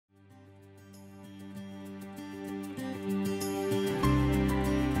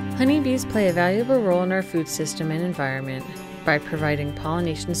Honeybees play a valuable role in our food system and environment by providing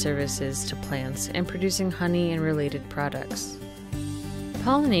pollination services to plants and producing honey and related products.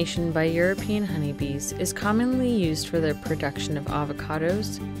 Pollination by European honeybees is commonly used for their production of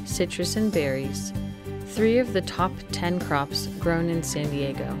avocados, citrus, and berries, 3 of the top 10 crops grown in San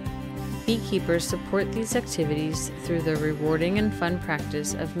Diego. Beekeepers support these activities through the rewarding and fun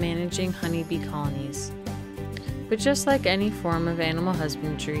practice of managing honeybee colonies. But just like any form of animal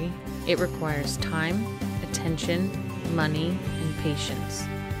husbandry, it requires time, attention, money, and patience.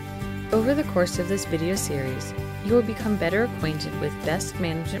 Over the course of this video series, you will become better acquainted with best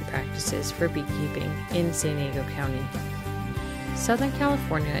management practices for beekeeping in San Diego County. Southern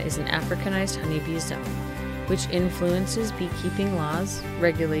California is an Africanized honeybee zone, which influences beekeeping laws,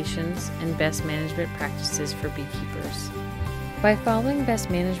 regulations, and best management practices for beekeepers. By following best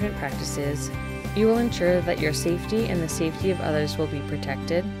management practices, you will ensure that your safety and the safety of others will be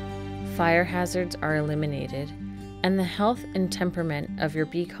protected, fire hazards are eliminated, and the health and temperament of your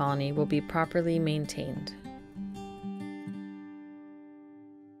bee colony will be properly maintained.